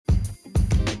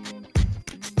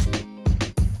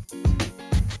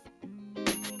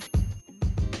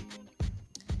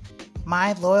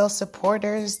My loyal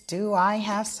supporters, do I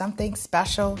have something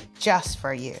special just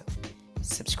for you?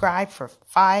 Subscribe for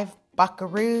 5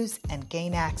 buckaroos and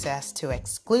gain access to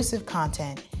exclusive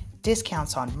content,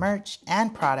 discounts on merch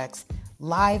and products,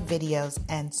 live videos,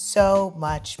 and so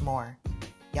much more.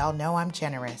 Y'all know I'm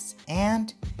generous,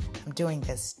 and I'm doing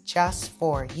this just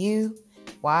for you.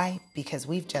 Why? Because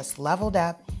we've just leveled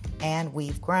up and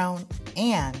we've grown,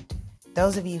 and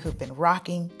those of you who've been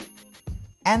rocking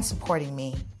and supporting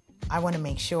me, I want to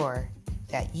make sure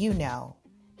that you know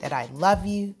that I love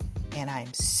you and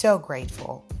I'm so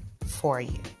grateful for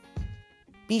you.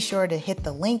 Be sure to hit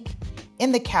the link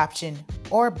in the caption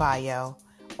or bio,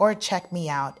 or check me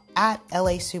out at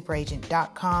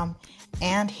laSuperAgent.com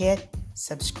and hit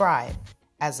subscribe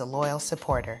as a loyal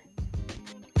supporter.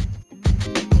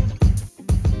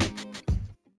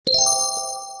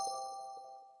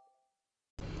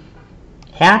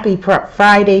 Happy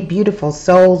Friday, beautiful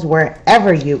souls,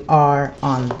 wherever you are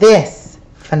on this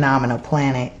phenomenal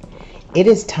planet. It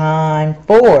is time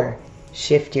for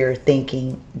Shift Your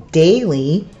Thinking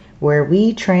Daily, where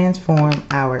we transform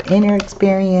our inner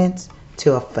experience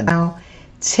to a phenomenal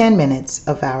 10 minutes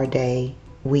of our day.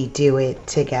 We do it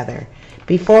together.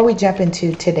 Before we jump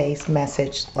into today's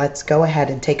message, let's go ahead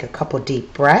and take a couple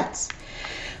deep breaths.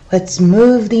 Let's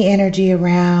move the energy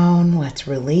around. Let's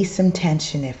release some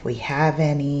tension if we have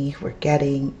any. We're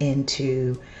getting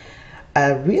into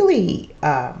a really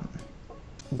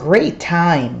great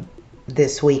time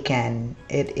this weekend.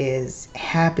 It is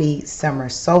happy summer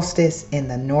solstice in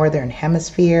the northern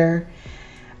hemisphere.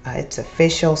 It's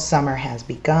official. Summer has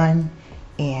begun,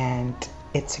 and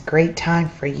it's a great time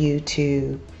for you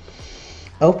to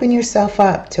open yourself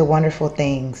up to wonderful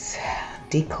things.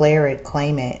 Declare it,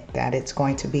 claim it, that it's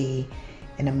going to be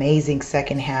an amazing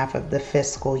second half of the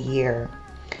fiscal year.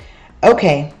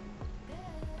 Okay,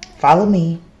 follow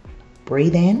me.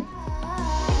 Breathe in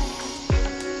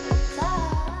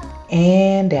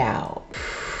and out.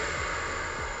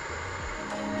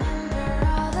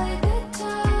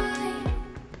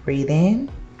 Breathe in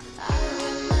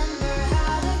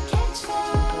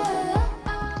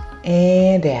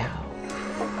and out.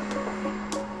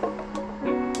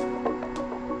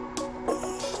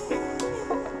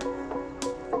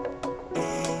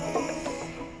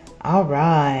 All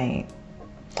right.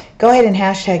 Go ahead and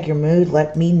hashtag your mood.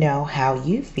 Let me know how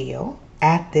you feel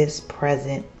at this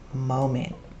present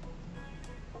moment.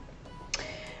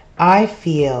 I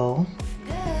feel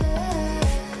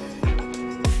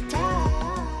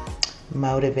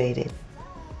motivated.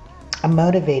 I'm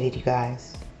motivated, you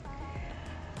guys.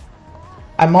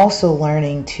 I'm also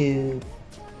learning to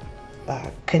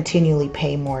continually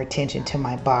pay more attention to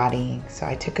my body. So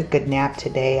I took a good nap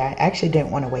today. I actually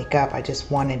didn't want to wake up. I just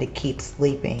wanted to keep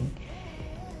sleeping.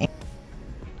 And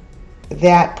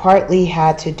that partly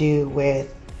had to do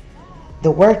with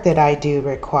the work that I do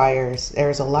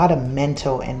there's a lot of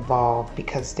mental involved,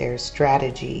 because there's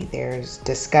strategy, there's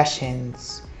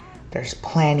discussions, there's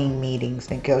planning meetings,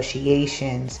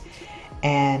 negotiations,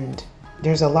 and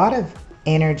there's a lot of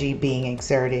energy being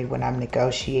exerted when I'm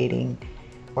negotiating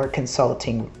or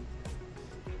consulting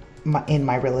in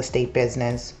my real estate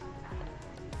business,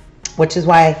 which is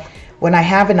why when I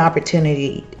have an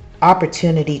opportunity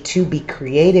to be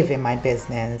creative in my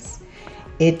business,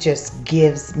 it just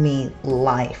gives me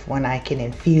life when I can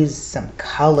infuse some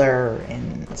color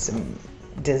and some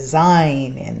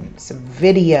design and some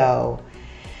video,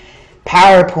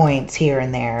 PowerPoints here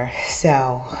and there.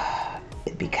 So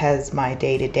because my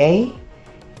day-to-day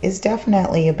is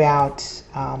definitely about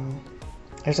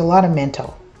there's a lot of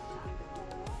mental,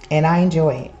 and I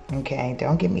enjoy it. Okay,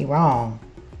 don't get me wrong.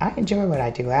 I enjoy what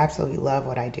I do. I absolutely love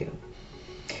what I do.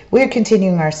 We're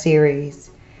continuing our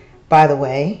series. By the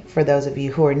way, for those of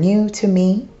you who are new to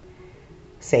me,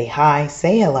 say hi,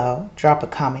 say hello, drop a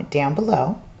comment down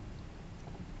below.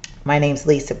 My name's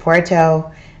Lisa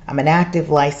Puerto. I'm an active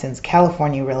licensed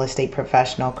California real estate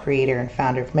professional, creator, and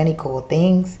founder of many cool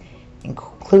things,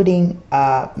 including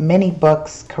many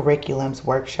books, curriculums,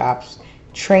 workshops,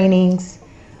 trainings.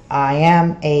 I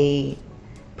am a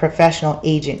professional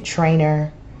agent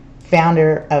trainer,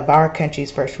 founder of our country's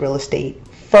first real estate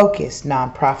focused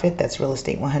nonprofit, that's Real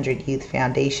Estate 100 Youth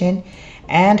Foundation,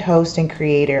 and host and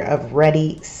creator of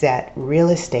Ready, Set,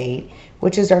 Real Estate,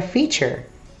 which is our feature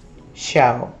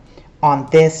show on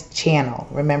this channel.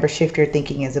 Remember, Shift Your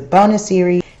Thinking is a bonus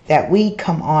series that we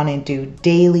come on and do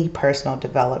daily personal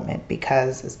development,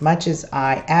 because as much as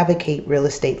I advocate real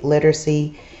estate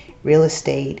literacy, real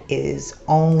estate is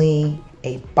only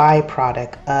a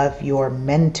byproduct of your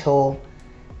mental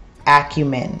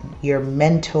acumen, your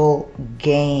mental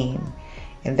game.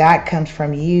 And that comes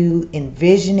from you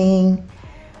envisioning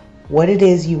what it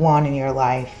is you want in your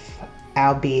life,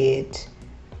 albeit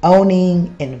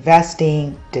owning,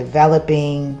 investing,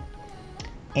 developing.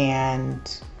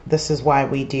 And this is why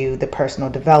we do the personal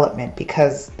development,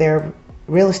 because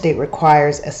real estate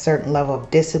requires a certain level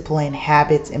of discipline,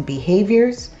 habits, and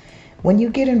behaviors when you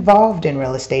get involved in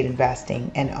real estate investing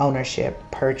and ownership,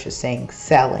 purchasing,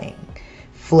 selling,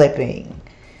 flipping,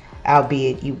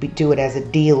 albeit you do it as a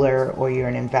dealer or you're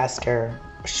an investor,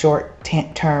 short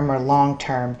term or long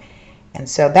term. And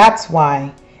so that's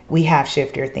why we have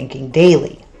Shift Your Thinking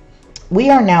Daily. We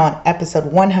are now on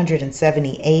episode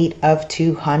 178 of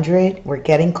 200. We're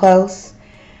getting close,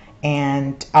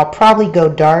 and I'll probably go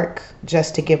dark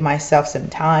just to give myself some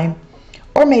time,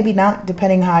 or maybe not,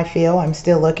 depending how I feel. I'm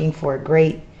still looking for a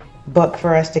great book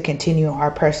for us to continue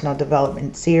our personal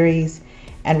development series.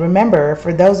 And remember,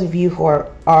 for those of you who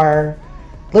are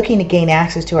looking to gain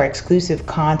access to our exclusive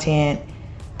content,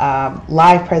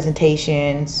 live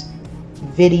presentations,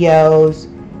 videos,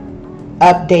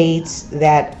 updates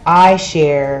that I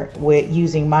share with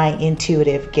using my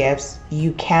intuitive gifts,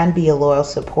 you can be a loyal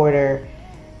supporter.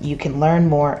 You can learn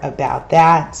more about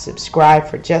that. Subscribe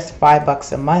for just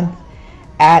 $5 a month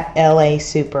at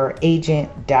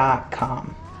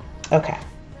LASuperAgent.com. Okay,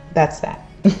 that's that.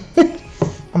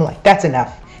 I'm like, that's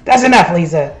enough. That's enough,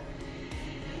 Lisa.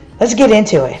 Let's get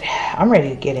into it. I'm ready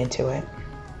to get into it.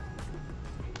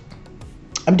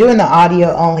 I'm doing the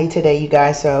audio only today, you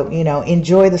guys, so,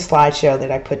 enjoy the slideshow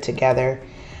that I put together.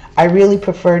 I really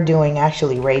prefer doing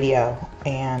actually radio,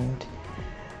 and,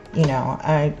 while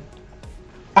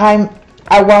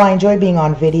I enjoy being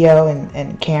on video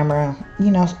and camera,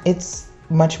 it's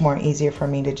much more easier for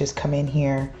me to just come in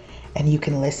here and you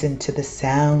can listen to the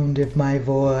sound of my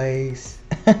voice.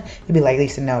 You'd be like,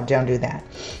 Lisa, no, don't do that.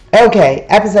 Okay,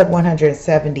 episode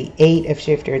 178 of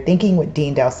Shift Your Thinking with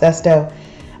Dean Del Sesto.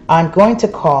 I'm going to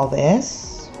call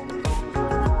this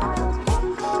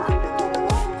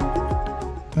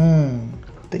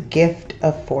The Gift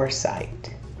of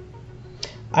Foresight.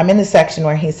 I'm in the section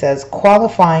where he says,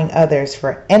 qualifying others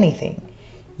for anything.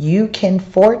 You can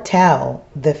foretell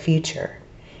the future.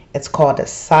 It's called a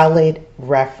solid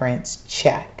reference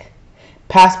check.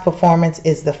 Past performance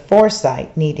is the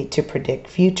foresight needed to predict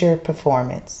future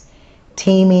performance.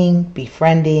 Teaming,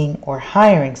 befriending, or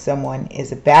hiring someone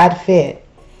is a bad fit.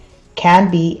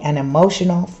 Can be an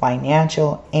emotional,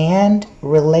 financial, and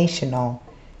relational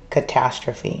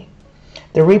catastrophe.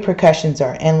 The repercussions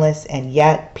are endless, and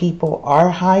yet people are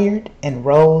hired,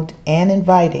 enrolled, and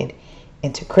invited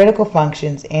into critical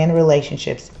functions and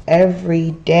relationships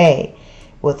every day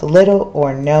with little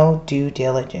or no due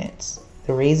diligence.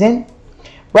 The reason?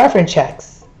 Reference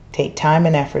checks take time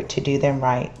and effort to do them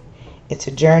right. It's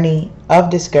a journey of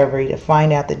discovery to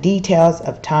find out the details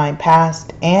of time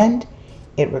past, and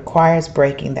it requires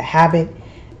breaking the habit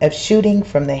of shooting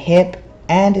from the hip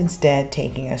and instead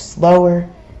taking a slower,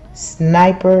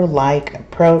 sniper-like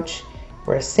approach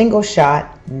where a single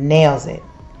shot nails it.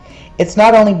 It's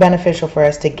not only beneficial for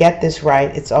us to get this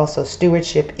right, it's also a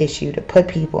stewardship issue to put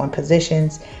people in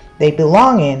positions they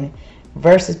belong in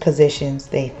versus positions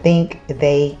they think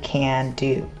they can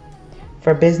do.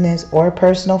 For business or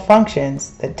personal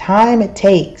functions, the time it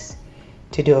takes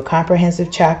to do a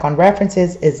comprehensive check on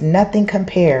references is nothing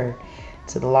compared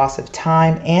to the loss of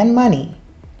time and money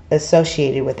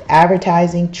associated with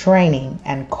advertising, training,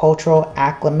 and cultural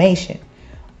acclamation,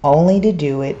 only to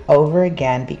do it over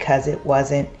again because it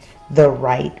wasn't the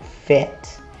right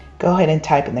fit. Go ahead and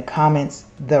type in the comments,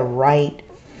 the right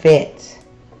fit.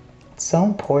 It's so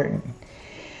important.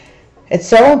 It's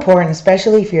so important,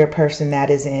 especially if you're a person that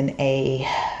is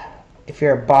if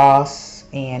you're a boss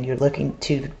and you're looking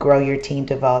to grow your team,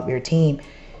 develop your team.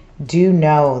 Do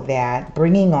know that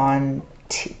bringing on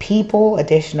people,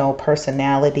 additional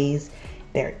personalities,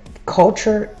 their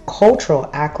cultural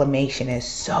acclamation is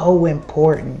so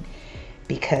important,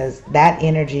 because that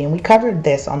energy, and we covered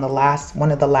this on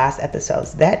one of the last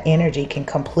episodes, that energy can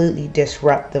completely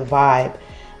disrupt the vibe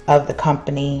of the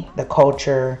company, the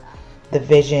culture, the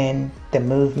vision, the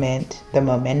movement, the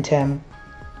momentum.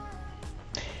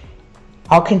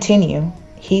 I'll continue.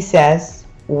 He says,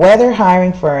 whether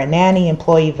hiring for a nanny,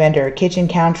 employee, vendor, or kitchen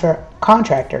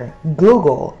contractor,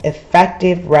 Google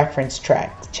effective reference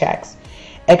checks.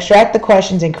 Extract the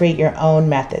questions and create your own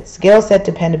methods. Skill set,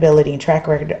 dependability, and track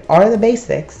record are the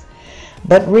basics,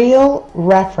 but real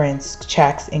reference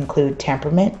checks include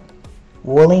temperament,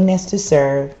 willingness to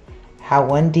serve, how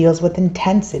one deals with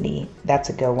intensity, that's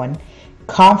a good one,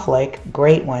 conflict,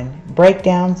 great one,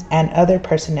 breakdowns, and other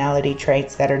personality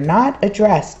traits that are not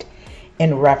addressed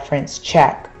in Reference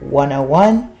Check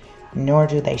 101, nor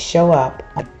do they show up.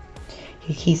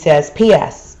 He says,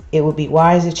 P.S. It would be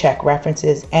wise to check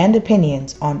references and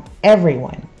opinions on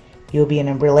everyone you'll be in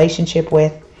a relationship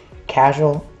with,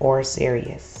 casual or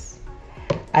serious.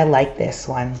 I like this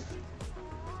one.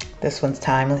 This one's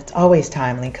timely. It's always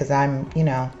timely because I'm,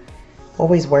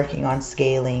 always working on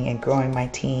scaling and growing my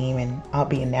team, and I'll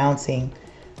be announcing,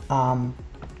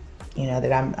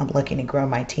 that I'm looking to grow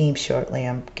my team shortly.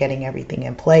 I'm getting everything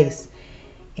in place,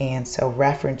 and so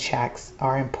reference checks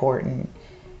are important,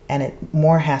 and it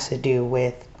more has to do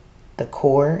with the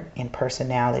core and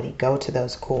personality. Go to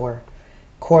those core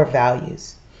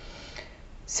values.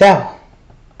 So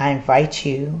I invite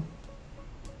you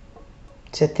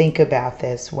to think about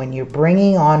this when you're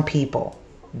bringing on people,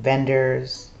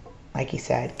 vendors, like you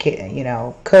said,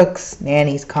 cooks,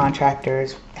 nannies,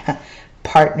 contractors,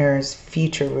 partners,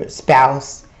 future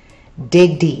spouse.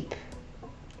 Dig deep,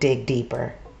 dig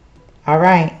deeper. All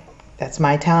right, that's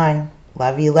my time.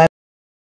 Love you.